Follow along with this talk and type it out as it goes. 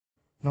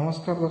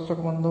नमस्कार दर्शक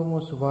बंधु मु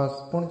सुभाष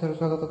पुणी थे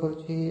स्वागत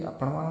करुच्ची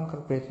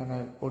प्रिय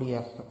चैनल ओडिया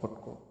सपोर्ट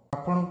को।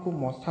 आपण को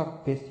मशा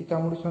बेसी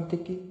कामुड़ी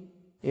कि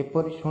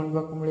एपरी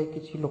शुणा मिले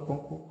किसी लोक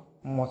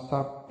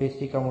मशा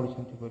बेसी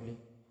कामुड़ी बोली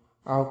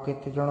आउ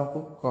केते जन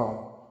को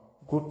कम।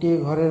 गोटे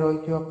घरे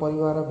रही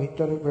परिवार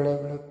भितर बेले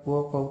बेले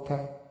पुओ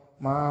कहता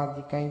माँ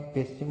आज कहीं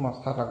बेसी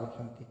मशा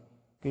लगुंट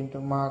किंतु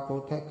माँ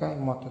कहता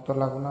कहीं मत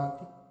तो लगुना।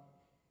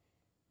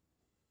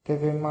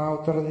 तेबे माँ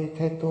उत्तर दे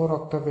था तो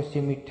रक्त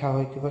बेसी मिठा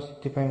होती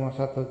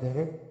मशा तो देह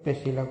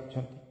बेसी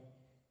लगुंट।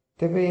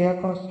 तेबे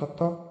यह कौन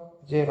सत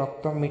जे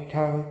रक्त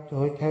मिठा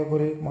होता है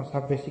बोली मशा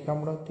बेसी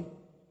कामुड़ती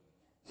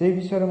से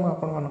विषय में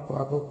आपण मानक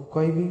आग को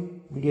कहबी।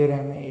 वीडियो रे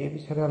हमें ए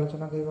विषय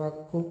आलोचना करबा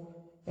आगको।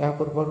 या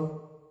पूर्व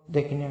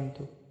देखि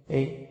नियंतु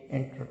ए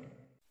इंट्रो।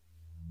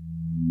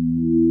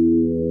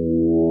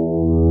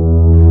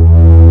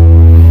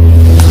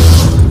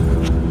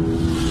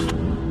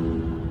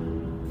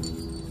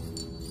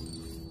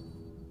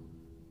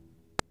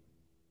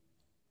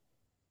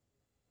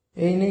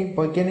 एने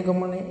वैज्ञानिक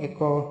माने एक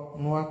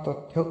नुआ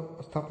तथ्य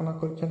स्थापना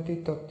करछंती।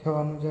 तथ्य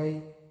अनुसार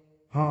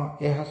हाँ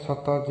यह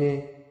सत जे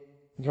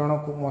जन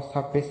को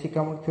मशा बेसी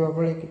कामुड़ुवा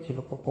बेले किछि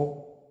लोक को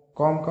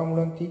कम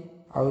कामुड़ती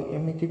आउ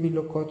एमिति भी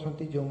लोक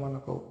अछंती जो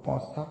मानक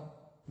मशा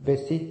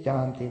बेसी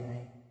जाती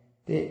नहीं।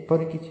 ते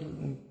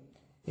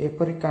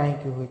एपरी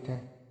कहीं होता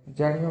है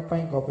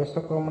जानापी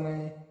गवेषक मैंने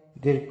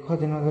दीर्घ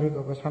दिन धरी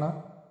गवेषणा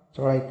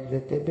चलाई।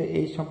 तेबे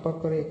यही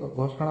संपर्क में एक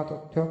घोषणा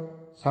तथ्य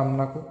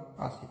सामना को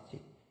आसी।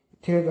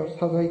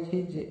 दर्शा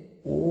जाइए जे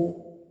ओ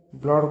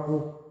ब्लड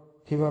ग्रुप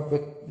थिबा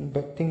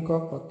व्यक्ति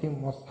प्रति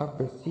मशा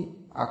बेसी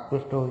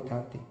आकृष्ट होता।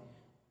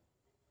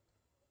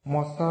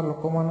 मशा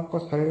लोक मान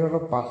शरीर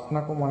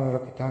बास्ना को मन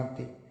रखि था।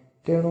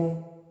 तेणु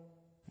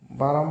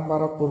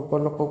बारंबार पूर्व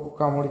लोक को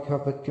कामुड़ी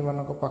व्यक्ति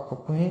मान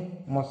पाखक ही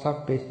मशा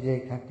बेसी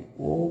जाती।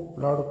 ओ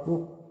ब्लड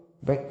ग्रुप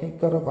व्यक्ति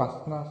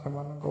बास्ना से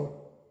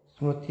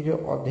स्मृति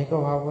अधिक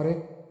भाव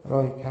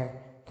रही था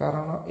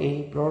कारण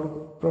यही ब्लड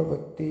ग्रुप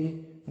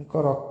व्यक्ति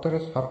रक्त रे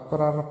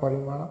शर्करार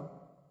परिमाण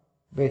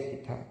बेसी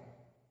थाए।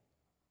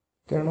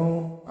 तेणु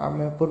आम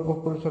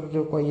पूर्वपुरुष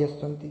जो कही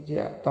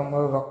आसुँचे तुम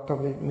रक्त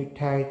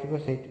मिठा हो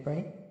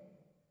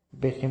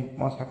बेसी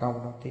मशा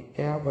कामुड़ती।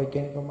 यह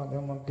वैज्ञानिक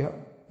माध्यम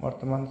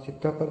वर्तमान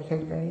सिद्ध कर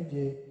सारे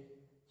जे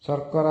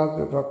शर्करा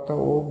रक्त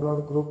ओ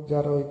ब्लड ग्रुप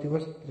जार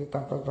रही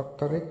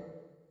रक्त रे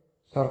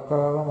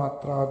शर्करार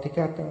मात्रा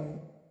अधिका।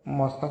 तेणु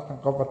मशा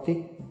प्रति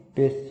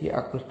बेसी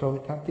आकृष्ट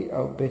होता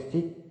और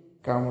बेसी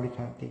कामुड़ी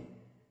था।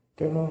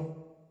 तेणु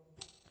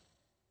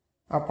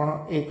आपण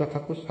ए कथा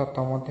को सत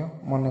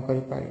मन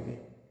करें।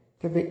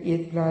 तेबे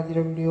ये आज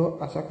वीडियो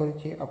आशा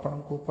करुच्ची आपण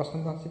को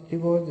पसंद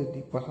आसीथिबो।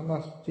 जदि पसंद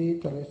आसुची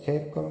ताले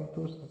शेयर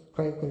करंतु,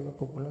 सब्सक्राइब करने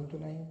को भूलंतु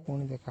नहीं।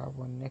 पुणी देखा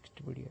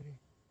नेक्स्ट वीडियो रे।